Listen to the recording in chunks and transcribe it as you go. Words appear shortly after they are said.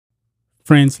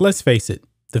Friends, let's face it,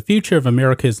 the future of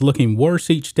America is looking worse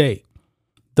each day.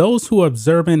 Those who are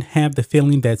observant have the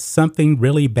feeling that something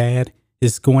really bad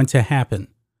is going to happen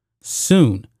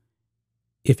soon.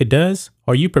 If it does,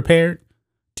 are you prepared?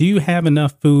 Do you have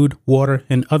enough food, water,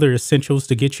 and other essentials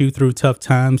to get you through tough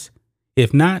times?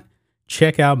 If not,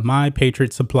 check out My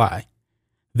Patriot Supply.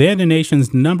 They're the nation's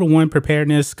 #1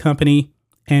 preparedness company,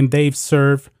 and they've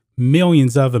served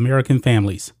millions of American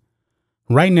families.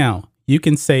 Right now, you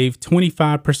can save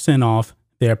 25% off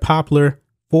their popular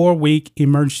 4-week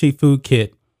emergency food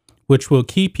kit, which will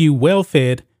keep you well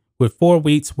fed with 4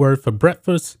 weeks worth of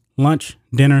breakfast, lunch,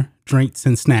 dinner, drinks,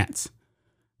 and snacks,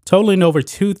 totaling over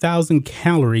 2,000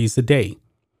 calories a day.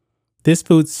 This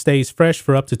food stays fresh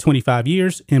for up to 25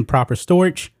 years in proper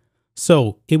storage,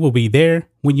 so it will be there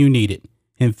when you need it.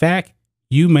 In fact,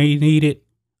 you may need it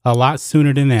a lot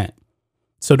sooner than that.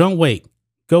 So don't wait.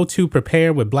 Go to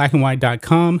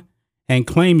preparewithblackandwhite.com and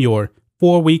claim your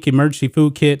 4-week emergency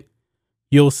food kit.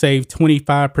 You'll save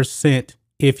 25%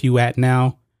 if you act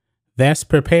now. That's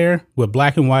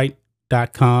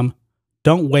preparewithblackandwhite.com.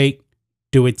 Don't wait.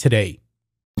 Do it today.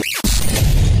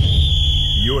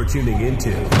 You're tuning into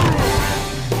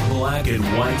Black and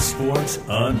White Sports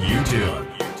on YouTube.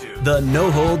 The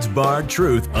no-holds-barred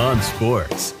truth on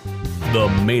sports. The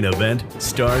main event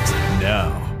starts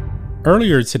now.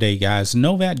 Earlier today, guys,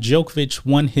 Novak Djokovic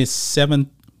won his 7th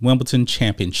Wimbledon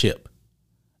championship.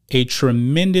 A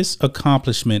tremendous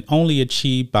accomplishment only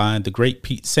achieved by the great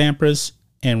Pete Sampras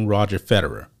and Roger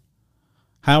Federer.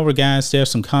 However, guys,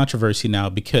 there's some controversy now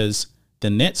because the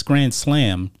next Grand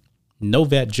Slam,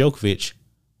 Novak Djokovic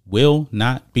will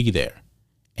not be there.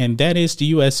 And that is the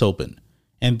U.S. Open.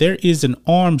 And there is an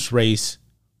arms race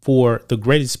for the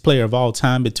greatest player of all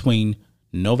time between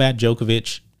Novak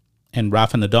Djokovic and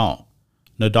Rafa Nadal.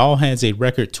 Nadal has a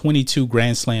record 22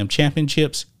 Grand Slam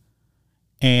championships.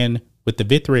 And with the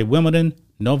victory at Wimbledon,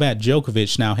 Novak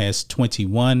Djokovic now has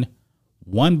 21,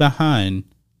 one behind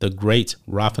the great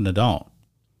Rafa Nadal.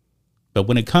 But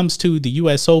when it comes to the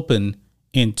U.S. Open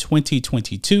in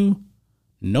 2022,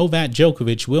 Novak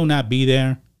Djokovic will not be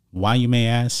there. Why, you may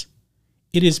ask?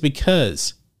 It is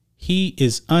because he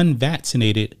is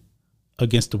unvaccinated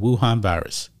against the Wuhan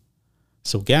virus.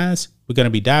 So guys, we're going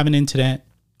to be diving into that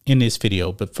in this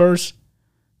video. But first,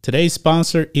 today's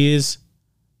sponsor is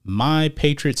My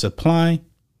Patriot Supply.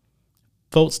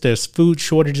 Folks, there's food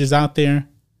shortages out there,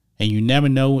 and you never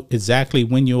know exactly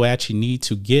when you'll actually need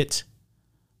to get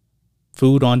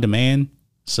food on demand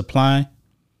supply.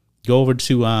 Go over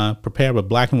to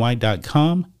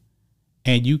preparewithblackandwhite.com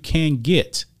and you can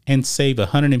get and save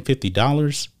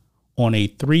 $150 on a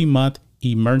 3-month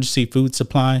emergency food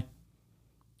supply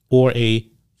or a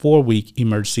 4-week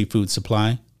emergency food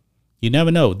supply. You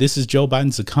never know. This is Joe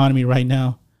Biden's economy right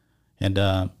now. And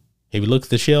if you look at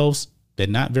the shelves, they're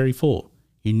not very full.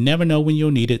 You never know when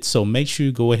you'll need it. So make sure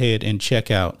you go ahead and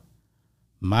check out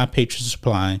My Patriot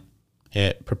Supply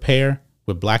at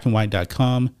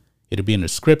preparewithblackandwhite.com. It'll be in the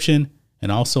description.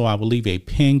 And also I will leave a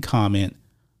pinned comment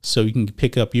so you can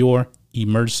pick up your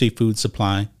emergency food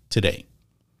supply today.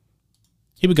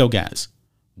 Here we go, guys.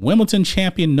 Wimbledon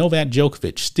champion Novak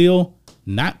Djokovic still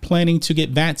not planning to get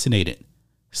vaccinated,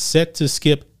 set to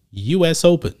skip U.S.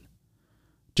 Open.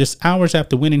 Just hours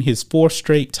after winning his 4th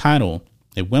straight title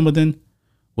at Wimbledon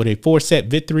with a 4-set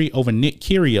victory over Nick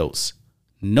Kyrgios,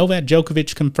 Novak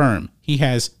Djokovic confirmed he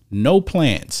has no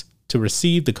plans to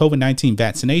receive the COVID-19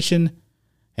 vaccination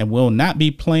and will not be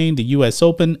playing the U.S.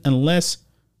 Open unless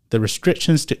the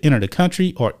restrictions to enter the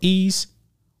country are eased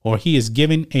or he is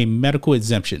given a medical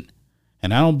exemption.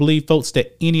 And I don't believe, folks,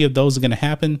 that any of those are going to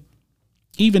happen,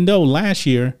 even though last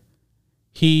year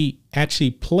he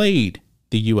actually played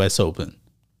the U.S. Open.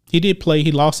 He did play.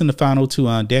 He lost in the final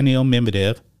to Daniil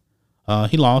Medvedev.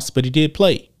 He lost, but he did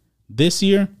play. This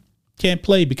year, can't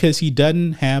play because he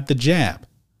doesn't have the jab.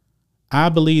 I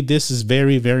believe this is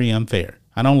very, very unfair.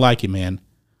 I don't like it, man.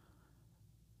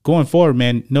 Going forward,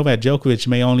 man, Novak Djokovic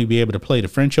may only be able to play the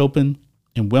French Open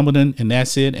and Wimbledon, and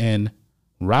that's it. And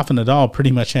Rafa Nadal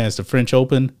pretty much has the French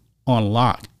Open on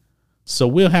lock. So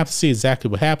we'll have to see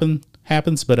exactly what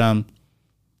happens. But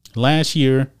last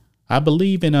year, I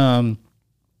believe in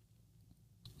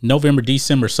November,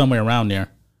 December, somewhere around there,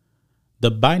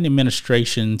 the Biden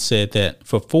administration said that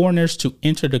for foreigners to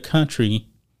enter the country,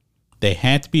 they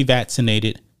had to be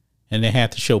vaccinated and they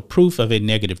had to show proof of a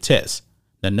negative test.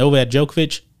 Now, Novak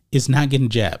Djokovic is not getting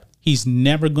jabbed. He's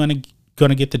never going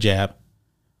to get the jab.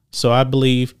 So I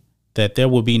believe that there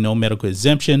will be no medical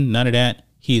exemption, none of that.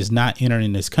 He is not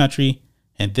entering this country,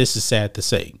 and this is sad to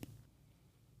say.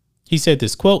 He said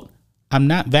this, quote, "I'm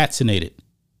not vaccinated,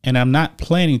 and I'm not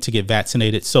planning to get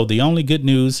vaccinated, so the only good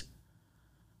news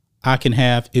I can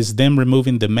have is them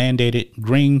removing the mandated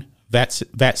green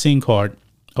vaccine card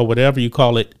or whatever you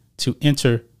call it to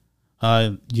enter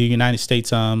the United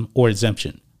States or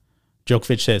exemption.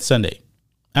 Djokovic said Sunday.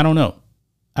 I don't know.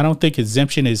 I don't think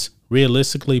exemption is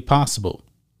realistically possible.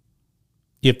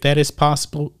 If that is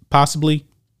possible, possibly,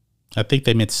 I think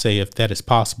they meant to say if that is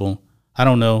possible, I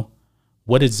don't know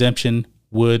what exemption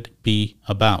would be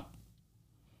about.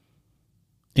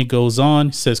 It goes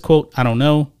on, says, quote, I don't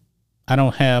know. I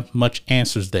don't have much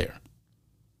answers there.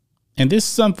 And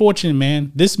this is unfortunate,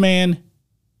 man. This man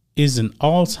is an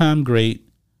all-time great,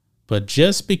 but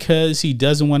just because he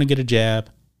doesn't want to get a jab,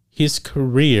 his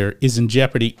career is in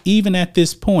jeopardy even at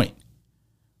this point.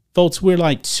 Folks, we're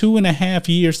like 2.5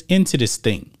 years into this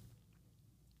thing.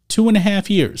 2.5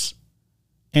 years.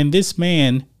 And this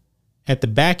man, at the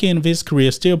back end of his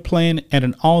career, still playing at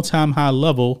an all-time high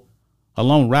level,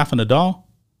 along with Rafa Nadal,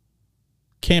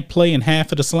 can't play in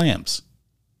half of the slams.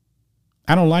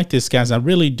 I don't like this, guys. I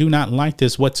really do not like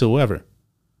this whatsoever.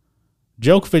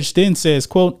 Djokovic then says,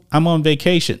 quote, I'm on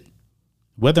vacation.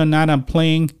 Whether or not I'm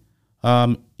playing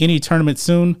any tournament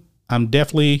soon, I'll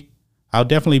definitely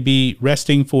be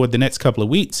resting for the next couple of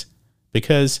weeks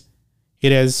because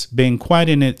it has been quite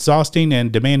an exhausting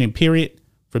and demanding period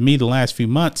for me the last few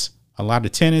months. A lot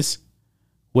of tennis,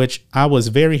 which I was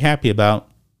very happy about.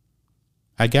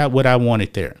 I got what I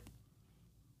wanted there.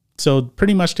 So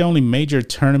pretty much the only major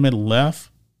tournament left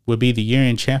would be the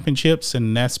year-end championships,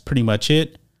 and that's pretty much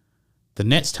it. The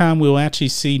next time we'll actually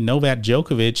see Novak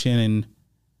Djokovic in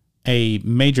a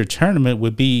major tournament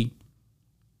would be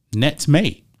next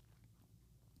May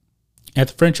at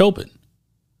the French Open.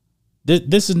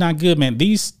 This is not good, man.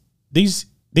 These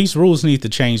rules need to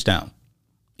change down.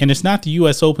 And it's not the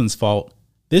U.S. Open's fault.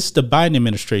 This is the Biden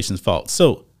administration's fault.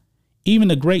 So even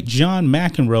the great John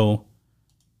McEnroe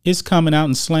is coming out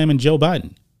and slamming Joe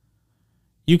Biden.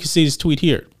 You can see this tweet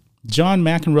here. John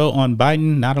McEnroe on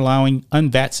Biden not allowing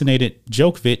unvaccinated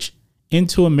Djokovic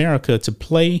into America to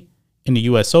play in the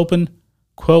U.S. Open.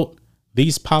 Quote,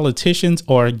 these politicians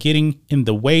are getting in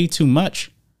the way too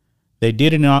much. They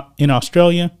did it in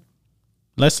Australia.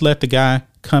 Let's let the guy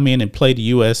come in and play in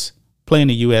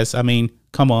the U.S. I mean,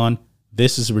 come on.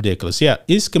 This is ridiculous. Yeah,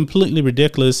 it's completely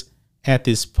ridiculous at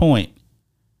this point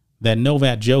that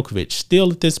Novak Djokovic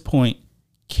still at this point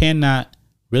cannot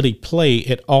really play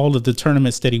at all of the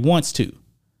tournaments that he wants to.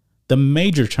 The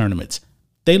major tournaments.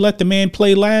 They let the man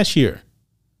play last year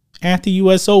at the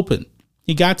U.S. Open.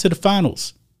 He got to the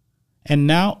finals. And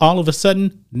now all of a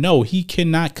sudden, no, he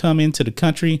cannot come into the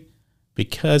country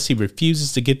because he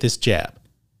refuses to get this jab.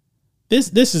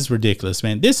 This is ridiculous,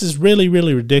 man. This is really,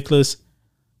 really ridiculous.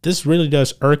 This really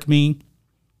does irk me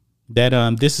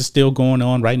that this is still going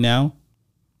on right now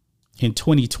in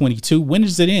 2022. When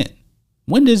does it end?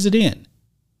 When does it end?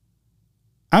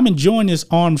 I'm enjoying this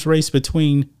arms race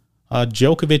between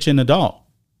Djokovic and Nadal.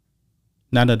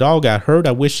 Now, Nadal got hurt.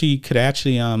 I wish he could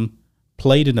actually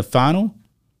played in the final.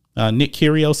 Nick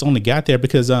Kyrgios only got there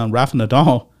because Rafa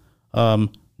Nadal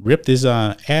ripped his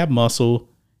ab muscle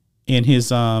in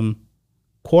his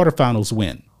quarterfinals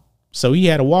win. So he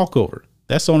had a walkover.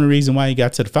 That's the only reason why he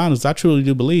got to the finals. I truly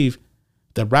do believe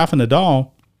that Rafa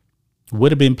Nadal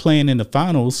would have been playing in the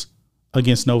finals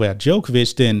against Novak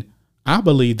Djokovic, then I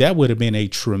believe that would have been a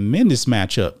tremendous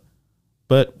matchup.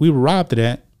 But we were robbed of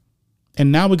that.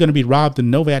 And now we're going to be robbed of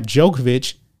Novak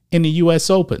Djokovic in the U.S.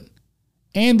 Open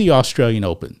and the Australian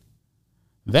Open.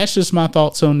 That's just my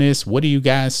thoughts on this. What do you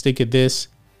guys think of this?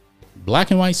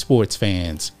 Black and white sports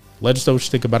fans, let us know what you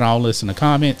think about all this in the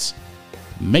comments.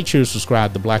 Make sure to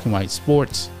subscribe to Black and White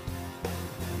Sports,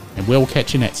 and we'll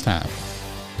catch you next time.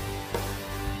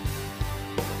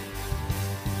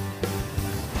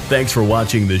 Thanks for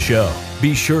watching the show.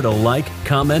 Be sure to like,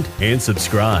 comment, and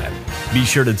subscribe. Be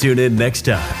sure to tune in next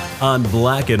time on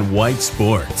Black and White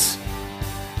Sports.